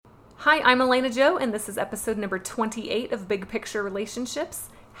Hi, I'm Elena Jo, and this is episode number 28 of Big Picture Relationships.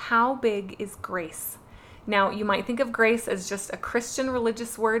 How big is grace? Now, you might think of grace as just a Christian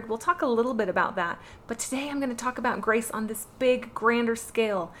religious word. We'll talk a little bit about that. But today I'm going to talk about grace on this big, grander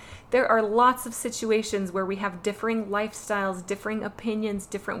scale. There are lots of situations where we have differing lifestyles, differing opinions,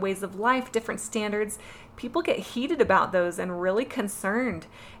 different ways of life, different standards. People get heated about those and really concerned.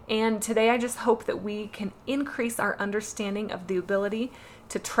 And today I just hope that we can increase our understanding of the ability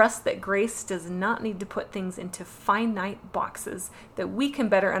to trust that grace does not need to put things into finite boxes, that we can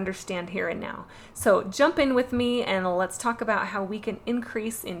better understand here and now. So jump in with me and let's talk about how we can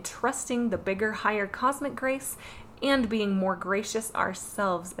increase in trusting the bigger, higher cosmic grace and being more gracious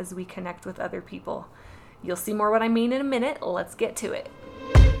ourselves as we connect with other people. You'll see more what I mean in a minute. Let's get to it.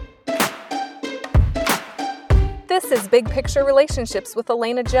 This is Big Picture Relationships with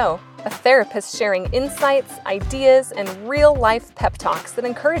Elena Jo, a therapist sharing insights, ideas, and real-life pep talks that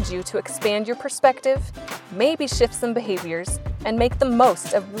encourage you to expand your perspective, maybe shift some behaviors, and make the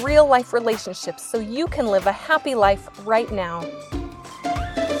most of real-life relationships so you can live a happy life right now.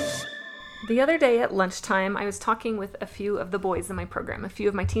 The other day at lunchtime, I was talking with a few of the boys in my program, a few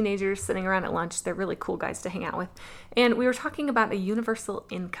of my teenagers sitting around at lunch. They're really cool guys to hang out with. And we were talking about a universal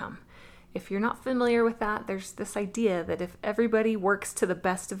income. If you're not familiar with that, there's this idea that if everybody works to the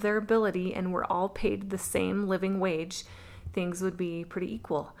best of their ability and we're all paid the same living wage, things would be pretty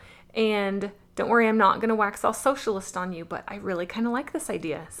equal. And don't worry, I'm not going to wax all socialist on you, but I really kind of like this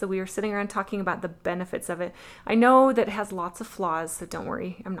idea. So we were sitting around talking about the benefits of it. I know that it has lots of flaws, so don't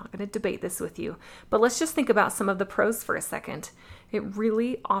worry, I'm not going to debate this with you. But let's just think about some of the pros for a second. It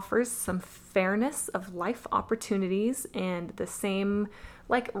really offers some fairness of life opportunities and the same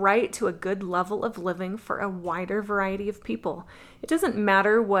right to a good level of living for a wider variety of people. It doesn't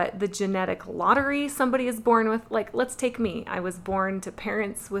matter what the genetic lottery somebody is born with. Let's take me. I was born to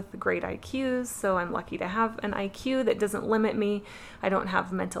parents with great IQs, so I'm lucky to have an IQ that doesn't limit me. I don't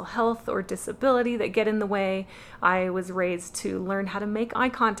have mental health or disability that get in the way. I was raised to learn how to make eye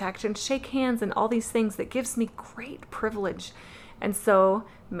contact and shake hands and all these things that gives me great privilege. And so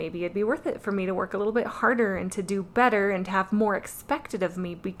maybe it'd be worth it for me to work a little bit harder and to do better and to have more expected of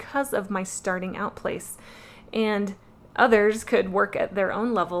me because of my starting out place. And others could work at their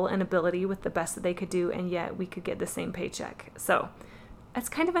own level and ability with the best that they could do, and yet we could get the same paycheck. So that's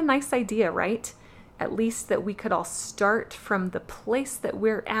kind of a nice idea, right? At least that we could all start from the place that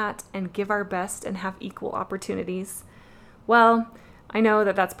we're at and give our best and have equal opportunities. Well, I know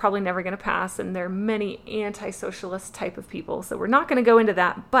that that's probably never going to pass, and there are many anti-socialist type of people, so we're not going to go into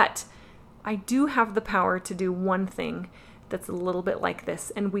that, but I do have the power to do one thing that's a little bit like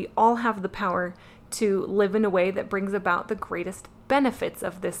this, and we all have the power to live in a way that brings about the greatest benefits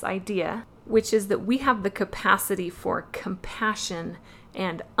of this idea, which is that we have the capacity for compassion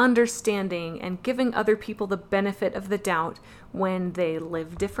and understanding and giving other people the benefit of the doubt when they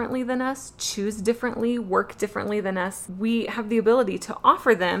live differently than us, choose differently, work differently than us. We have the ability to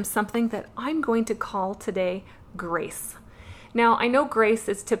offer them something that I'm going to call today grace. Now, I know grace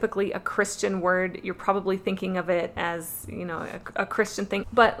is typically a Christian word. You're probably thinking of it as, a Christian thing.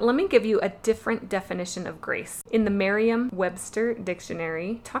 But let me give you a different definition of grace. In the Merriam-Webster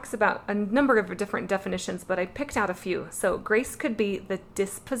dictionary, it talks about a number of different definitions, but I picked out a few. So grace could be the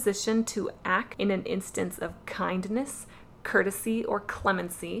disposition to act in an instance of kindness, courtesy, or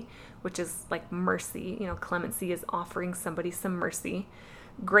clemency, which is like mercy. Clemency is offering somebody some mercy.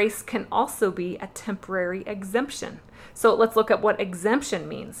 Grace can also be a temporary exemption. So let's look at what exemption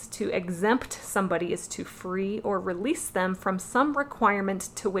means. To exempt somebody is to free or release them from some requirement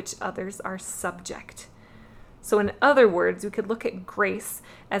to which others are subject. So in other words, we could look at grace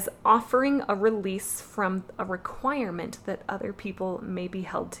as offering a release from a requirement that other people may be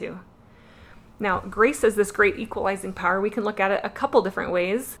held to. Now, grace is this great equalizing power. We can look at it a couple different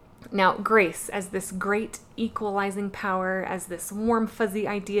ways. Now, grace as this great equalizing power, as this warm, fuzzy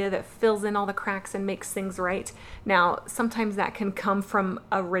idea that fills in all the cracks and makes things right. Now, sometimes that can come from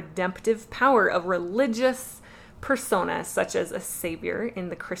a redemptive power, a religious persona, such as a savior in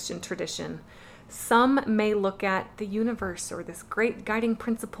the Christian tradition. Some may look at the universe or this great guiding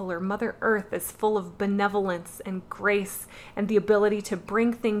principle or Mother Earth as full of benevolence and grace and the ability to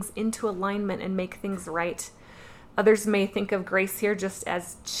bring things into alignment and make things right. Others may think of grace here just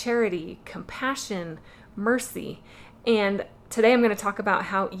as charity, compassion, mercy. And today I'm going to talk about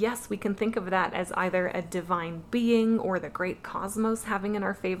how, yes, we can think of that as either a divine being or the great cosmos having in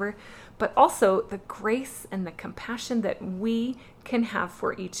our favor, but also the grace and the compassion that we can have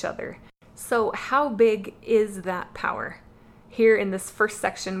for each other. So how big is that power? Here in this first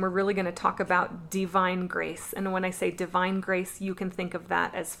section, we're really going to talk about divine grace. And when I say divine grace, you can think of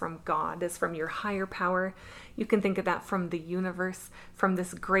that as from God, as from your higher power. You can think of that from the universe, from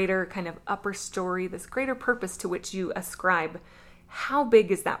this greater kind of upper story, this greater purpose to which you ascribe. How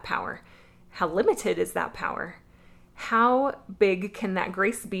big is that power? How limited is that power? How big can that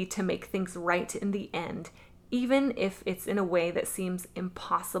grace be to make things right in the end, even if it's in a way that seems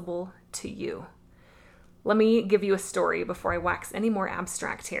impossible to you? Let me give you a story before I wax any more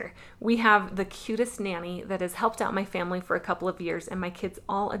abstract here. We have the cutest nanny that has helped out my family for a couple of years, and my kids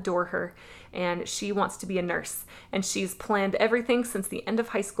all adore her, and she wants to be a nurse. And she's planned everything since the end of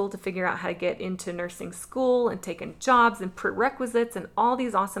high school to figure out how to get into nursing school and taken jobs and prerequisites and all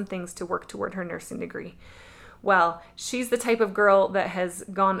these awesome things to work toward her nursing degree. Well, she's the type of girl that has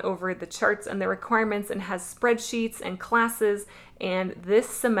gone over the charts and the requirements and has spreadsheets and classes, and this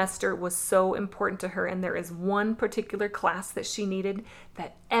semester was so important to her, and there is one particular class that she needed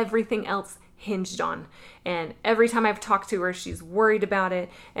that everything else hinged on. And every time I've talked to her, she's worried about it,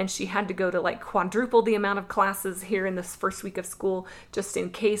 and she had to go to like quadruple the amount of classes here in this first week of school just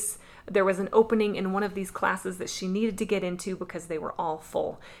in case there was an opening in one of these classes that she needed to get into because they were all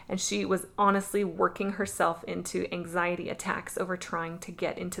full. And she was honestly working herself into anxiety attacks over trying to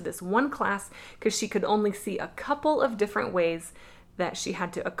get into this one class because she could only see a couple of different ways that she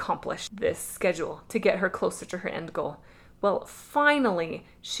had to accomplish this schedule to get her closer to her end goal. Well, finally,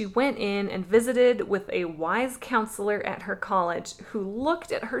 she went in and visited with a wise counselor at her college who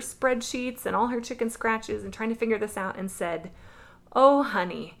looked at her spreadsheets and all her chicken scratches and trying to figure this out and said, "Oh,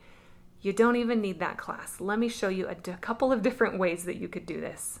 honey, you don't even need that class. Let me show you a couple of different ways that you could do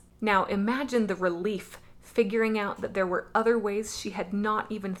this." Now, imagine the relief figuring out that there were other ways she had not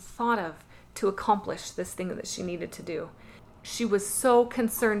even thought of to accomplish this thing that she needed to do. She was so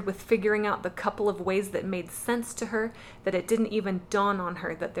concerned with figuring out the couple of ways that made sense to her that it didn't even dawn on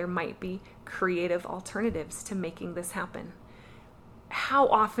her that there might be creative alternatives to making this happen. How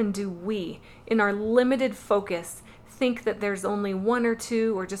often do we, in our limited focus, think that there's only one or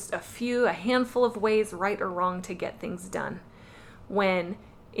two or just a handful of ways, right or wrong, to get things done? When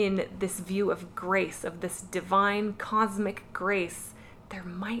in this view of grace, of this divine cosmic grace, there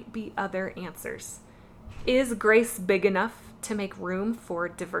might be other answers. Is grace big enough to make room for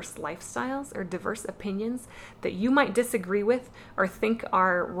diverse lifestyles or diverse opinions that you might disagree with or think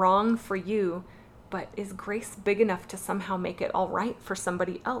are wrong for you? But is grace big enough to somehow make it all right for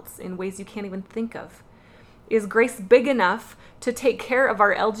somebody else in ways you can't even think of? Is grace big enough to take care of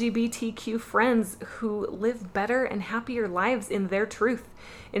our LGBTQ friends who live better and happier lives in their truth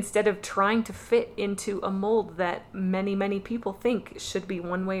instead of trying to fit into a mold that many, many people think should be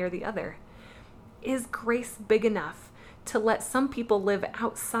one way or the other? Is grace big enough to let some people live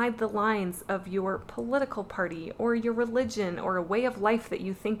outside the lines of your political party or your religion or a way of life that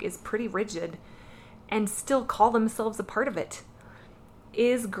you think is pretty rigid and still call themselves a part of it?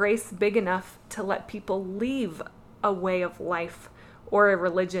 Is grace big enough to let people leave a way of life or a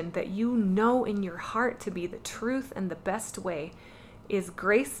religion that you know in your heart to be the truth and the best way? Is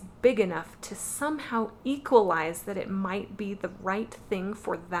grace big enough to somehow equalize that it might be the right thing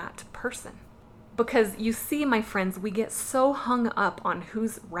for that person? Because you see, my friends, we get so hung up on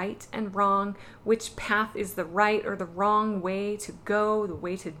who's right and wrong, which path is the right or the wrong way to go, the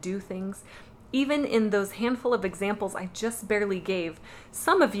way to do things. Even in those handful of examples I just barely gave,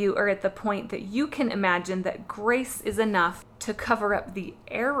 some of you are at the point that you can imagine that grace is enough to cover up the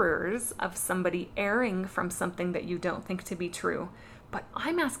errors of somebody erring from something that you don't think to be true. But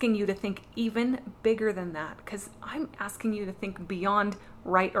I'm asking you to think even bigger than that, because I'm asking you to think beyond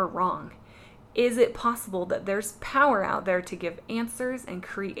right or wrong. Is it possible that there's power out there to give answers and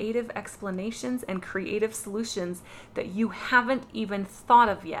creative explanations and creative solutions that you haven't even thought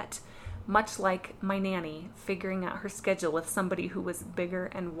of yet? Much like my nanny figuring out her schedule with somebody who was bigger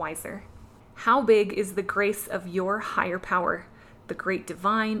and wiser. How big is the grace of your higher power, the great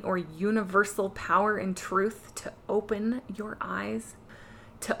divine or universal power and truth to open your eyes,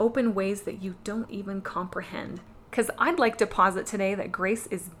 to open ways that you don't even comprehend? Because I'd like to posit today that grace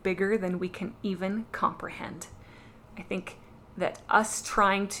is bigger than we can even comprehend. I think that us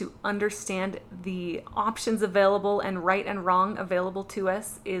trying to understand the options available and right and wrong available to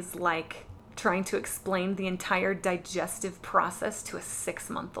us is like trying to explain the entire digestive process to a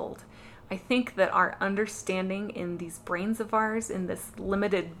 6-month-old. I think that our understanding in these brains of ours, in this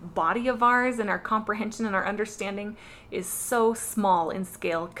limited body of ours, and our comprehension and our understanding is so small in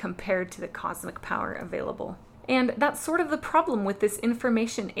scale compared to the cosmic power available. And that's sort of the problem with this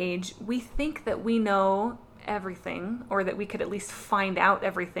information age. We think that we know everything, or that we could at least find out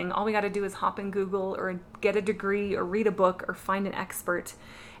everything. All we got to do is hop in Google or get a degree or read a book or find an expert.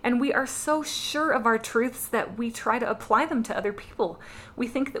 And we are so sure of our truths that we try to apply them to other people. We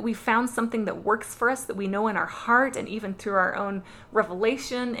think that we found something that works for us, that we know in our heart, and even through our own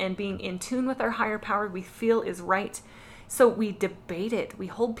revelation and being in tune with our higher power, we feel is right. So we debate it. We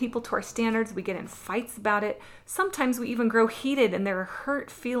hold people to our standards. We get in fights about it. Sometimes we even grow heated, and there are hurt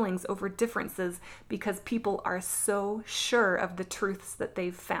feelings over differences because people are so sure of the truths that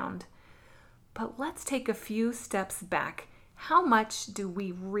they've found. But let's take a few steps back. How much do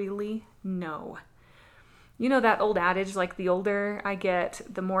we really know? You know that old adage, like the older I get,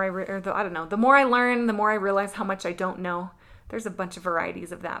 the more the more I learn, the more I realize how much I don't know. There's a bunch of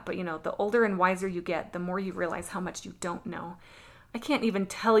varieties of that, but the older and wiser you get, the more you realize how much you don't know. I can't even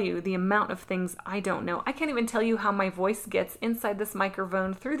tell you the amount of things I don't know. I can't even tell you how my voice gets inside this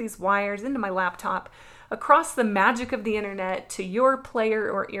microphone, through these wires, into my laptop, across the magic of the internet, to your player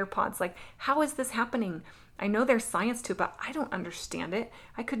or earpods. Like, how is this happening? I know there's science to it, but I don't understand it.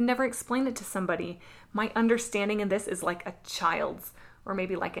 I could never explain it to somebody. My understanding in this is like a child's, or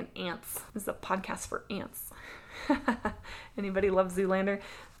maybe like an ant's. This is a podcast for ants. Anybody love Zoolander?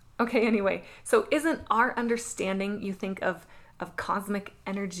 Okay, anyway, so isn't our understanding, you think of cosmic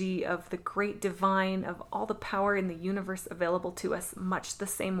energy, of the great divine, of all the power in the universe available to us, much the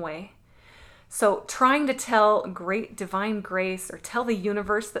same way? So trying to tell great divine grace or tell the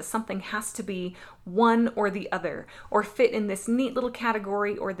universe that something has to be one or the other, or fit in this neat little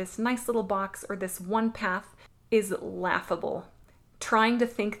category or this nice little box or this one path is laughable. Trying to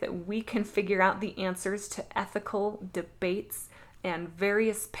think that we can figure out the answers to ethical debates and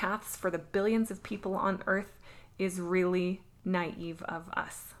various paths for the billions of people on Earth is really naive of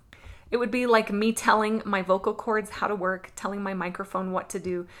us. It would be like me telling my vocal cords how to work, telling my microphone what to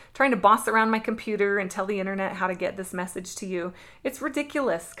do, trying to boss around my computer and tell the internet how to get this message to you. It's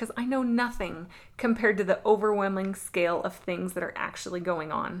ridiculous because I know nothing compared to the overwhelming scale of things that are actually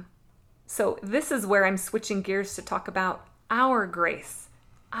going on. So this is where I'm switching gears to talk about our grace,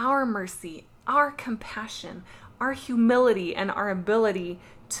 our mercy, our compassion, our humility, and our ability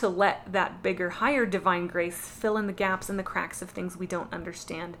to let that bigger, higher divine grace fill in the gaps and the cracks of things we don't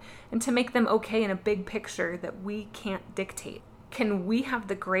understand, and to make them okay in a big picture that we can't dictate. Can we have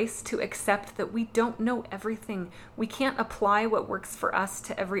the grace to accept that we don't know everything? We can't apply what works for us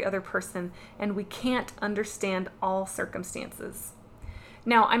to every other person, and we can't understand all circumstances.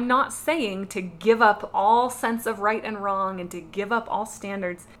 Now, I'm not saying to give up all sense of right and wrong and to give up all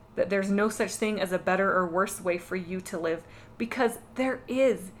standards, that there's no such thing as a better or worse way for you to live, because there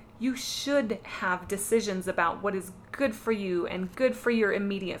is. You should have decisions about what is good for you and good for your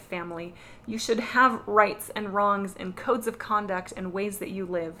immediate family. You should have rights and wrongs and codes of conduct and ways that you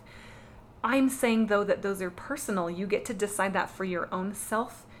live. I'm saying, though, that those are personal. You get to decide that for your own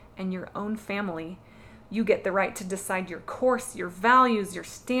self and your own family. You get the right to decide your course, your values, your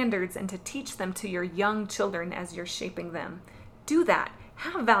standards, and to teach them to your young children as you're shaping them. Do that.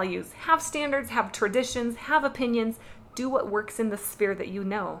 Have values, have standards, have traditions, have opinions. Do what works in the sphere that you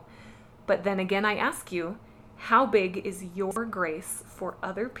know. But then again, I ask you, how big is your grace for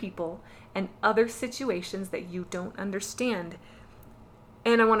other people and other situations that you don't understand?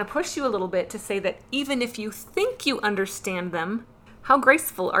 And I want to push you a little bit to say that even if you think you understand them, how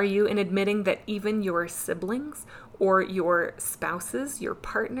graceful are you in admitting that even your siblings or your spouses, your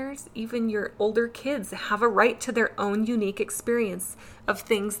partners, even your older kids have a right to their own unique experience of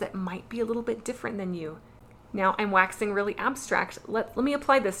things that might be a little bit different than you? Now, I'm waxing really abstract. Let me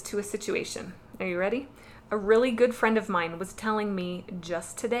apply this to a situation. Are you ready? A really good friend of mine was telling me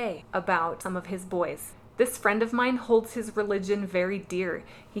just today about some of his boys. This friend of mine holds his religion very dear.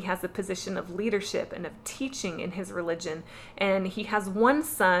 He has a position of leadership and of teaching in his religion. And he has one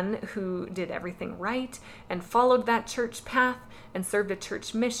son who did everything right and followed that church path and served a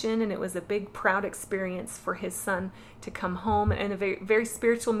church mission. And it was a big, proud experience for his son to come home, and a very, very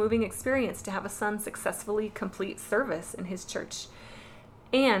spiritual, moving experience to have a son successfully complete service in his church.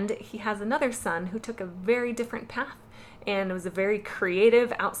 And he has another son who took a very different path and was a very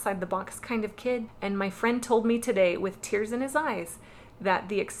creative, outside-the-box kind of kid. And my friend told me today, with tears in his eyes, that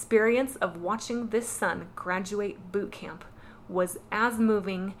the experience of watching this son graduate boot camp was as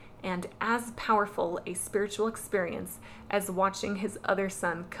moving and as powerful a spiritual experience as watching his other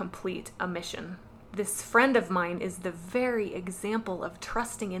son complete a mission. This friend of mine is the very example of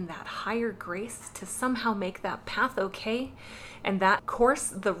trusting in that higher grace to somehow make that path okay, and that course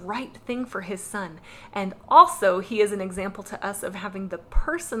the right thing for his son. And also, he is an example to us of having the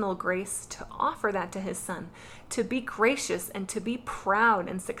personal grace to offer that to his son, to be gracious and to be proud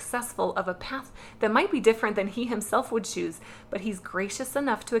and successful of a path that might be different than he himself would choose, but he's gracious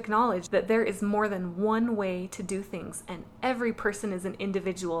enough to acknowledge that there is more than one way to do things, and every person is an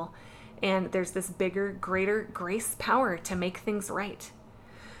individual, and there's this bigger, greater grace power to make things right.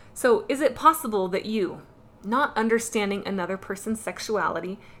 So is it possible that you, not understanding another person's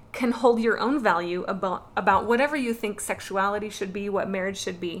sexuality, can hold your own value about whatever you think sexuality should be, what marriage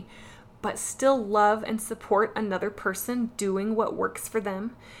should be, but still love and support another person doing what works for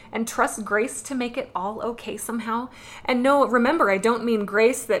them, and trust grace to make it all okay somehow? And no, remember, I don't mean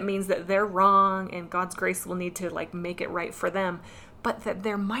grace that means that they're wrong and God's grace will need to make it right for them, but that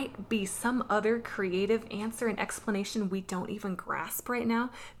there might be some other creative answer and explanation we don't even grasp right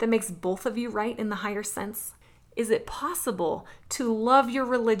now that makes both of you right in the higher sense. Is it possible to love your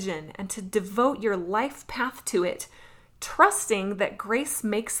religion and to devote your life path to it, trusting that grace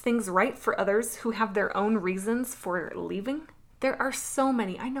makes things right for others who have their own reasons for leaving?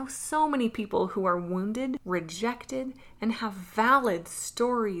 I know so many people who are wounded, rejected, and have valid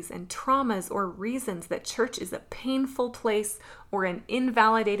stories and traumas or reasons that church is a painful place or an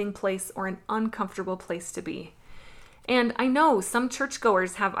invalidating place or an uncomfortable place to be. And I know some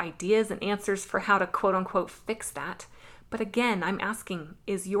churchgoers have ideas and answers for how to quote unquote fix that. But again, I'm asking,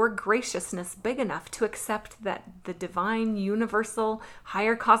 is your graciousness big enough to accept that the divine, universal,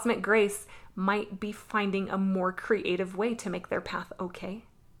 higher cosmic grace might be finding a more creative way to make their path okay?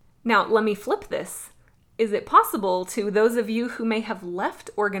 Now, let me flip this. Is it possible to those of you who may have left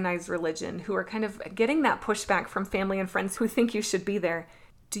organized religion, who are kind of getting that pushback from family and friends who think you should be there,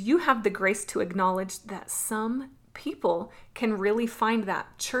 do you have the grace to acknowledge that some people can really find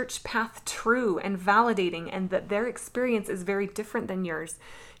that church path true and validating, and that their experience is very different than yours?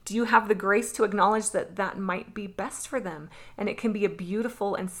 Do you have the grace to acknowledge that that might be best for them, and it can be a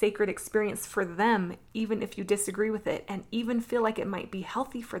beautiful and sacred experience for them, even if you disagree with it, and even feel like it might be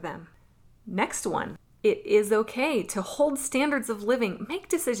healthy for them? Next one. It is okay to hold standards of living, make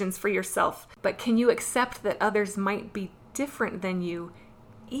decisions for yourself, but can you accept that others might be different than you,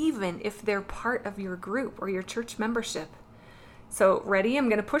 even if they're part of your group or your church membership? So ready? I'm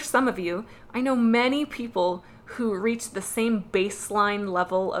going to push some of you. I know many people who reach the same baseline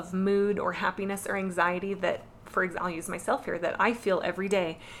level of mood or happiness or anxiety that, for example, I'll use myself here, that I feel every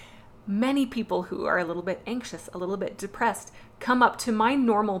day. Many people who are a little bit anxious, a little bit depressed, come up to my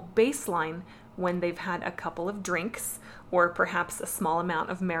normal baseline when they've had a couple of drinks or perhaps a small amount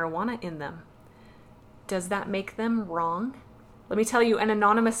of marijuana in them. Does that make them wrong? Let me tell you an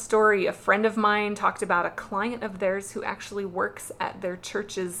anonymous story. A friend of mine talked about a client of theirs who actually works at their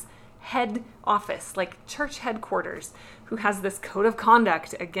church's head office, like church headquarters, who has this code of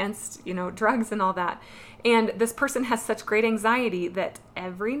conduct against, drugs and all that. And this person has such great anxiety that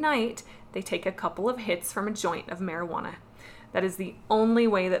every night they take a couple of hits from a joint of marijuana. That is the only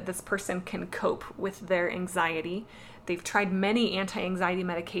way that this person can cope with their anxiety. They've tried many anti-anxiety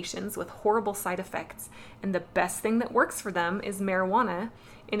medications with horrible side effects, and the best thing that works for them is marijuana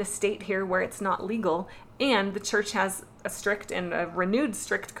in a state here where it's not legal, and the church has a strict and a renewed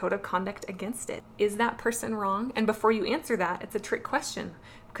strict code of conduct against it. Is that person wrong? And before you answer that, it's a trick question,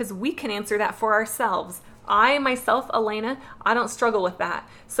 because we can answer that for ourselves. I, myself, Elena, I don't struggle with that.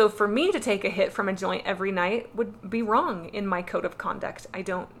 So for me to take a hit from a joint every night would be wrong in my code of conduct. I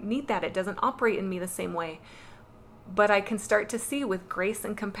don't need that. It doesn't operate in me the same way. But I can start to see with grace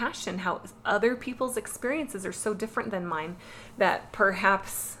and compassion how other people's experiences are so different than mine that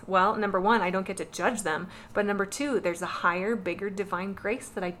perhaps, well, number one, I don't get to judge them. But number two, there's a higher, bigger divine grace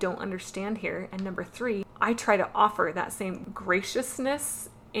that I don't understand here. And number three, I try to offer that same graciousness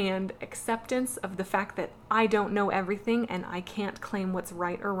and acceptance of the fact that I don't know everything and I can't claim what's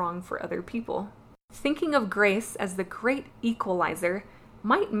right or wrong for other people. Thinking of grace as the great equalizer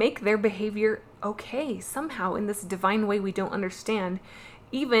might make their behavior okay somehow in this divine way we don't understand,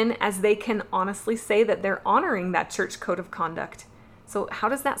 even as they can honestly say that they're honoring that church code of conduct. So how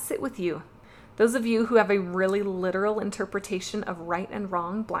does that sit with you? Those of you who have a really literal interpretation of right and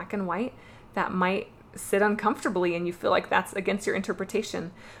wrong, black and white, that might sit uncomfortably and you feel like that's against your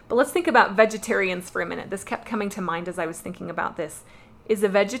interpretation. But let's think about vegetarians for a minute. This kept coming to mind as I was thinking about this. Is a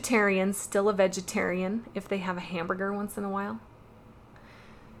vegetarian still a vegetarian if they have a hamburger once in a while?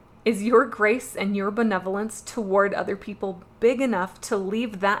 Is your grace and your benevolence toward other people big enough to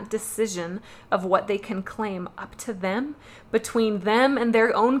leave that decision of what they can claim up to them, between them and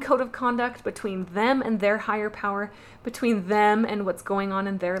their own code of conduct, between them and their higher power, between them and what's going on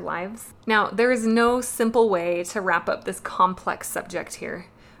in their lives? Now, there is no simple way to wrap up this complex subject here.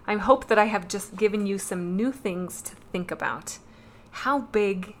 I hope that I have just given you some new things to think about. How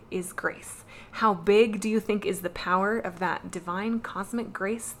big is grace? How big do you think is the power of that divine cosmic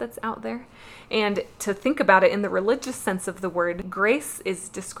grace that's out there? And to think about it in the religious sense of the word, grace is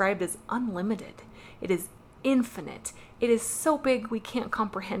described as unlimited. It is infinite. It is so big we can't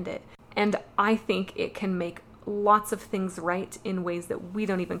comprehend it. And I think it can make lots of things right in ways that we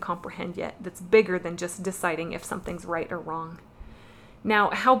don't even comprehend yet. That's bigger than just deciding if something's right or wrong. Now,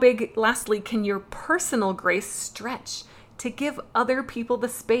 how big, lastly, can your personal grace stretch to give other people the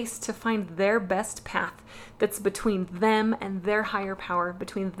space to find their best path that's between them and their higher power,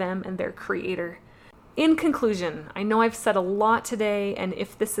 between them and their creator? In conclusion, I know I've said a lot today, and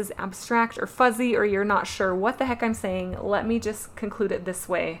if this is abstract or fuzzy or you're not sure what the heck I'm saying, let me just conclude it this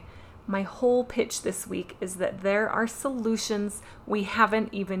way. My whole pitch this week is that there are solutions we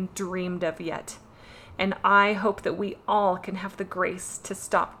haven't even dreamed of yet. And I hope that we all can have the grace to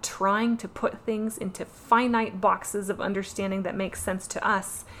stop trying to put things into finite boxes of understanding that make sense to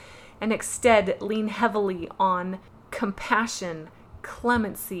us, and instead lean heavily on compassion,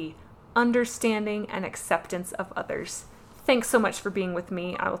 clemency, understanding, and acceptance of others. Thanks so much for being with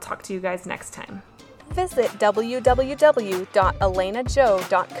me. I will talk to you guys next time. Visit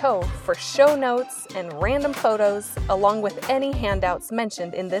www.elenajoe.co for show notes and random photos, along with any handouts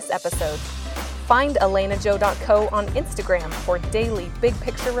mentioned in this episode. Find elenajoe.co on Instagram for daily big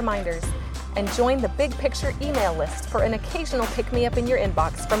picture reminders, and join the Big Picture email list for an occasional pick-me-up in your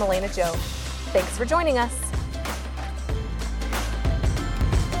inbox from Elena Joe. Thanks for joining us.